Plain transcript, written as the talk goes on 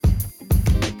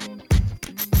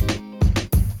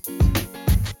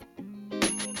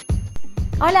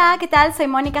Hola, ¿qué tal? Soy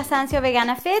Mónica Sancio,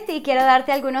 Vegana Fit, y quiero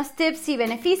darte algunos tips y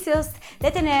beneficios de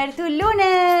tener tu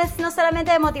lunes, no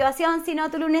solamente de motivación,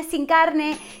 sino tu lunes sin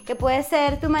carne, que puede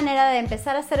ser tu manera de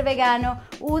empezar a ser vegano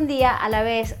un día a la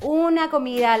vez, una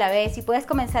comida a la vez, y puedes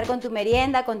comenzar con tu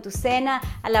merienda, con tu cena,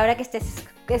 a la hora que estés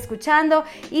escuchando.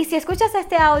 Y si escuchas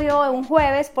este audio un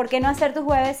jueves, ¿por qué no hacer tu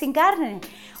jueves sin carne?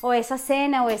 O esa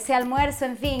cena o ese almuerzo,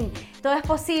 en fin, todo es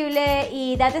posible,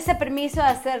 y date ese permiso de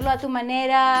hacerlo a tu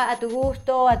manera, a tu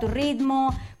gusto, a tu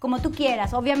ritmo, como tú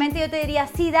quieras. Obviamente yo te diría,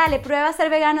 sí, dale, prueba a ser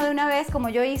vegano de una vez como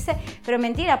yo hice, pero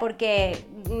mentira, porque,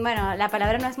 bueno, la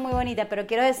palabra no es muy bonita, pero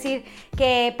quiero decir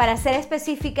que, para ser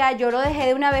específica, yo lo dejé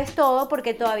de una vez todo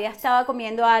porque todavía estaba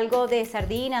comiendo algo de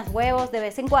sardinas, huevos de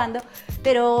vez en cuando,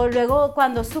 pero luego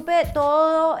cuando supe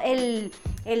todo el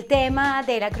tema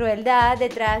de la crueldad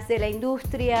detrás de la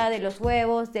industria, de los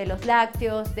huevos, de los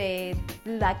lácteos, de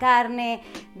la carne,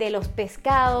 de los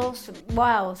pescados,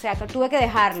 wow, o sea, que tuve que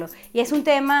dejarlo. Y es un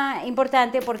tema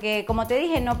importante porque, como te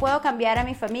dije, no puedo cambiar a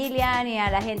mi familia ni a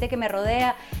la gente que me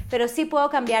rodea, pero sí puedo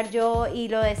cambiar yo, y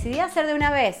lo decidí hacer de una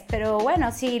vez. Pero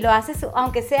bueno, si lo haces,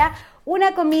 aunque sea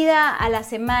una comida a la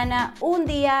semana, un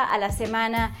día a la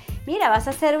semana, mira, vas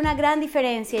a hacer una gran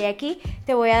diferencia. Y aquí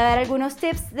te voy a dar algunos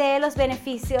tips de los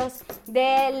beneficios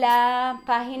de la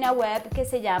página web que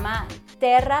se llama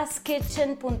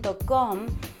terraskitchen.com.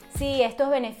 Sí, estos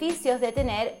beneficios de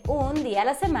tener un día a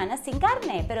la semana sin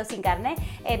carne, pero sin carne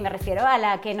me refiero a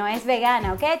la que no es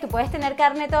vegana, ¿ok? Tú puedes tener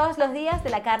carne todos los días, de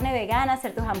la carne vegana,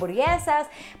 hacer tus hamburguesas,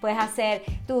 puedes hacer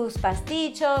tus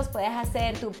pastichos, puedes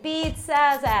hacer tu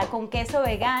pizza, o sea, con queso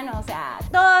vegano, o sea,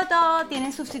 todo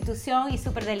tiene sustitución y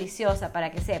súper deliciosa,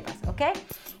 para que sepas, ¿ok?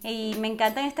 Y me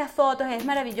encantan estas fotos, es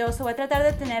maravilloso. Voy a tratar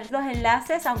de tener los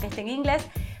enlaces, aunque esté en inglés,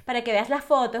 para que veas las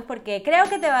fotos, porque creo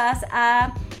que te vas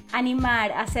a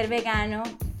animar a ser vegano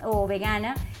o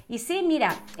vegana. Y sí,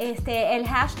 mira, el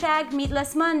hashtag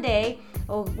Meatless Monday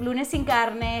o lunes sin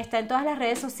carne está en todas las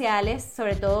redes sociales,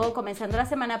 sobre todo comenzando la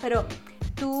semana. Pero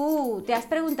tú te has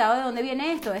preguntado de dónde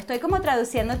viene esto. Estoy como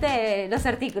traduciéndote los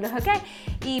artículos, ¿ok?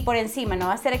 Y por encima, no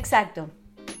va a ser exacto,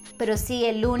 pero sí,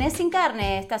 el lunes sin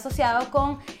carne está asociado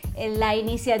con la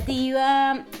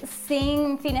iniciativa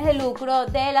sin fines de lucro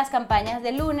de las campañas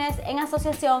de lunes, en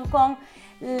asociación con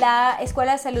la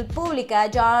Escuela de Salud Pública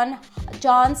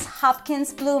Johns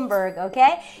Hopkins Bloomberg, ¿ok?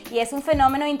 Y es un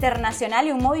fenómeno internacional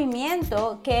y un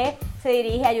movimiento que se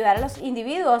dirige a ayudar a los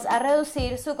individuos a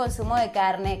reducir su consumo de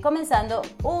carne, comenzando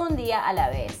un día a la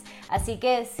vez. Así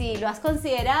que si lo has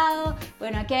considerado,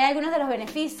 bueno, aquí hay algunos de los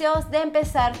beneficios de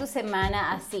empezar tu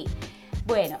semana así.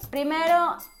 Bueno,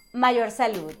 primero, mayor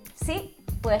salud, ¿sí?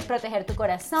 Puedes proteger tu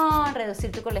corazón,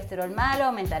 reducir tu colesterol malo,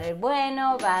 aumentar el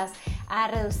bueno, vas a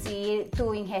reducir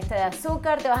tu ingesta de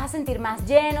azúcar, te vas a sentir más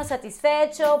lleno,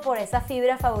 satisfecho por esa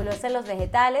fibra fabulosa en los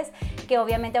vegetales, que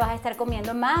obviamente vas a estar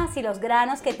comiendo más, y los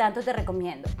granos que tanto te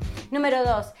recomiendo. Número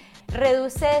 2,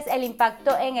 reduces el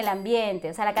impacto en el ambiente,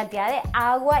 o sea, la cantidad de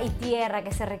agua y tierra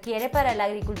que se requiere para la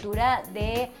agricultura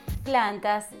de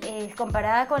plantas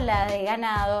comparada con la de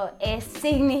ganado es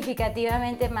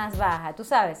significativamente más baja. Tú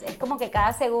sabes, es como que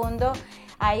cada segundo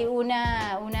hay un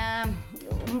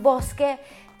bosque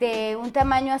de un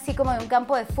tamaño así como de un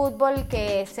campo de fútbol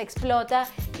que se explota,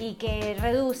 y que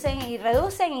reducen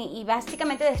y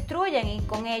básicamente destruyen, y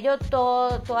con ello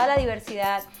toda la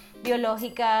diversidad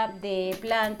biológica de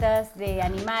plantas, de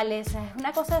animales. Es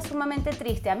una cosa sumamente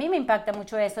triste. A mí me impacta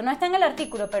mucho eso. No está en el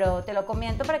artículo, pero te lo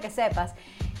comento para que sepas.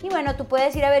 Y bueno, tú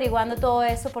puedes ir averiguando todo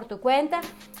eso por tu cuenta,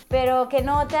 pero ¿qué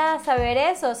nota saber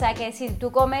eso? O sea, que si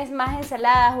tú comes más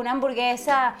ensaladas, una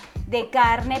hamburguesa de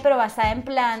carne pero basada en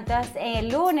plantas el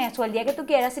lunes o el día que tú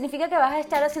quieras, significa que vas a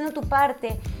estar haciendo tu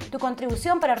parte, tu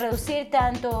contribución para reducir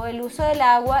tanto el uso del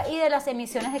agua y de las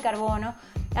emisiones de carbono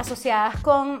asociadas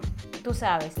con, tú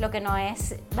sabes, lo que no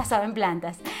es basado en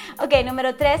plantas. Ok,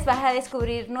 número 3, vas a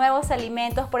descubrir nuevos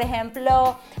alimentos. Por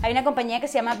ejemplo, hay una compañía que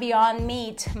se llama Beyond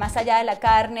Meat, más allá de la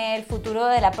carne, el futuro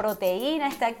de la proteína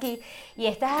está aquí. Y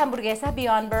estas hamburguesas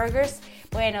Beyond Burgers,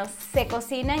 bueno, se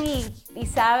cocinan y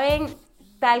saben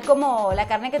tal como la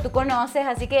carne que tú conoces,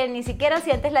 así que ni siquiera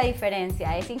sientes la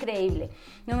diferencia, es increíble.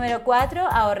 Número 4,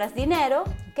 ahorras dinero,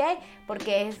 ¿ok?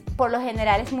 Porque por lo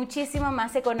general es muchísimo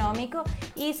más económico,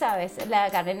 y sabes, la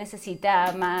carne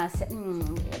necesita más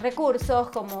recursos,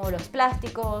 como los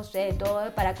plásticos, todo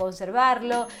para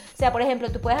conservarlo. O sea, por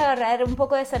ejemplo, tú puedes agarrar un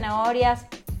poco de zanahorias,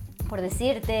 por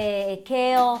decirte,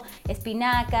 kale,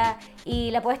 espinaca, y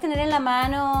la puedes tener en la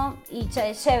mano y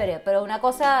chévere, pero una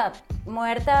cosa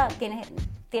muerta tiene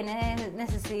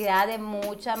necesidad de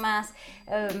mucha más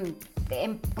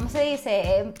 ¿cómo se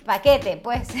dice? En paquete,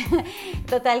 pues.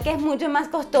 Total que es mucho más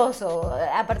costoso,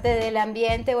 aparte del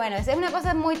ambiente. Bueno, esa es una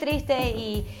cosa muy triste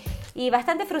y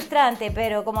bastante frustrante,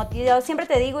 pero como yo siempre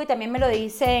te digo y también me lo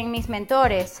dicen mis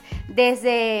mentores,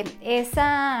 desde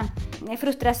esa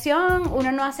frustración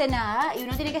uno no hace nada y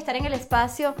uno tiene que estar en el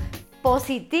espacio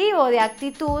positivo de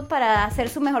actitud para hacer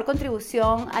su mejor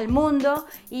contribución al mundo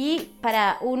y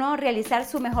para uno realizar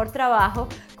su mejor trabajo,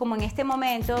 como en este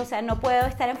momento. O sea, no puedo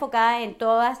estar enfocada en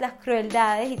todas las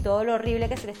crueldades y todo lo horrible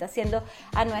que se le está haciendo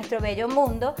a nuestro bello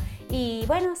mundo. Y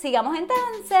bueno, sigamos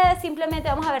entonces, simplemente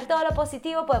vamos a ver todo lo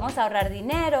positivo, podemos ahorrar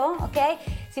dinero, ¿ok?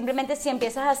 Simplemente si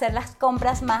empiezas a hacer las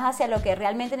compras más hacia lo que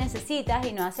realmente necesitas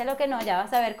y no hacia lo que no, ya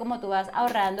vas a ver cómo tú vas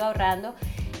ahorrando.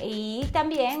 Y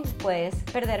también puedes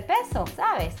perder peso,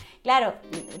 ¿sabes? Claro,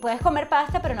 puedes comer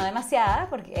pasta, pero no demasiada,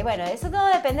 porque, bueno, eso todo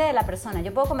depende de la persona.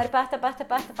 Yo puedo comer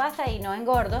pasta y no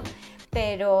engordo,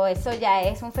 pero eso ya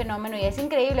es un fenómeno y es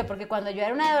increíble, porque cuando yo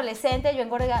era una adolescente yo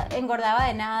engordaba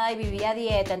de nada y vivía a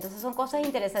dieta. Entonces son cosas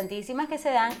interesantísimas que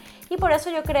se dan y por eso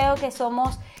yo creo que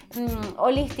somos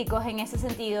holísticos en ese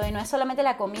sentido, y no es solamente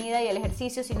la comida y el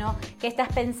ejercicio, sino qué estás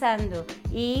pensando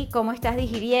y cómo estás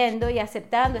digiriendo y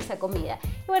aceptando esa comida.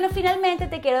 Y bueno, finalmente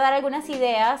te quiero dar algunas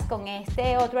ideas con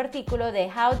este otro artículo de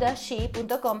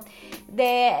howdoesshe.com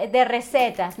de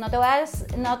recetas. No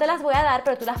te las voy a dar,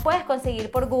 pero tú las puedes conseguir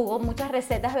por Google, muchas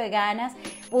recetas veganas.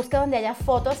 Busca donde haya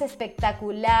fotos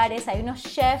espectaculares. Hay unos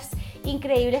chefs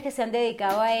increíbles que se han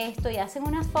dedicado a esto y hacen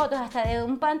unas fotos hasta de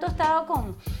un pan tostado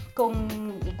con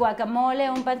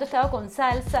guacamole, un pan tostado con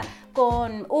salsa,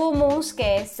 con hummus,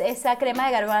 que es esa crema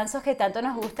de garbanzos que tanto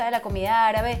nos gusta de la comida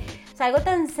árabe. O sea, algo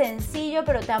tan sencillo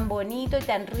pero tan bonito y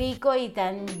tan rico y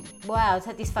tan, wow,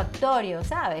 satisfactorio,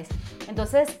 ¿sabes?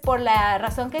 Entonces, por la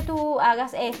razón que tú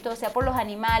hagas esto, sea por los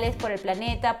animales, por el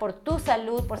planeta, por tu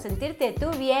salud, por sentirte tú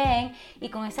bien y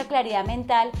con esa claridad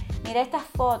mental, mira estas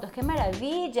fotos, qué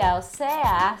maravilla. O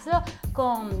sea, hazlo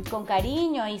con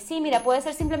cariño. Y sí, mira, puede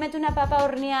ser simplemente una papa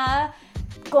horneada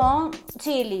con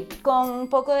chili, con un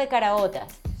poco de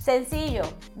caraotas. Sencillo,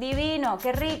 divino,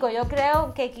 qué rico. Yo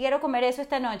creo que quiero comer eso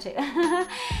esta noche.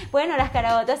 Bueno, las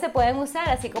caraotas se pueden usar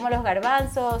así como los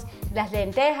garbanzos, las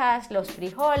lentejas, los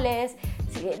frijoles,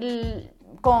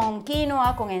 con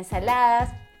quinoa, con ensaladas.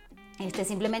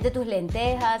 Simplemente tus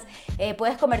lentejas.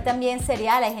 Puedes comer también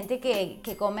cereal. Hay gente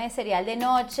que come cereal de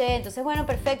noche. Entonces, bueno,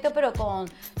 perfecto, pero con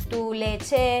tu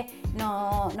leche,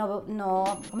 ¿cómo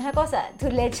es la cosa? Tu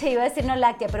leche, iba a decir no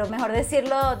láctea, pero mejor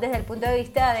decirlo desde el punto de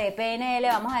vista de PNL,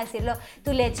 vamos a decirlo,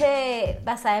 tu leche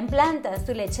basada en plantas,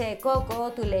 tu leche de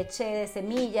coco, tu leche de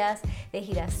semillas, de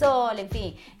girasol, en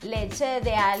fin, leche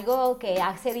de algo que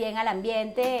hace bien al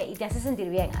ambiente y te hace sentir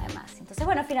bien además. Entonces,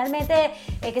 bueno, finalmente,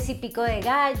 que si pico de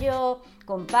gallo,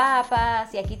 con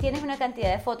papas, y aquí tienes una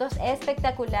cantidad de fotos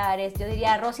espectaculares. Yo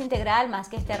diría arroz integral más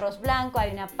que este arroz blanco.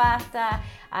 Hay una pasta,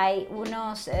 hay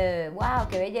unos, wow,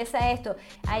 qué belleza esto.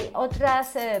 Hay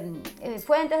otras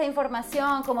fuentes de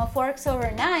información como Forks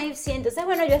Over Knives. Y entonces,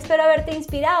 bueno, yo espero haberte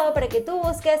inspirado para que tú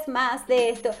busques más de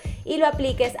esto y lo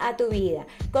apliques a tu vida.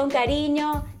 Con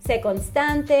cariño, sé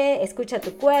constante, escucha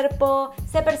tu cuerpo,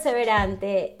 sé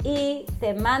perseverante y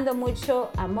te mando mucho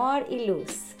amor y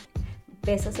luz.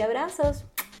 Besos y abrazos.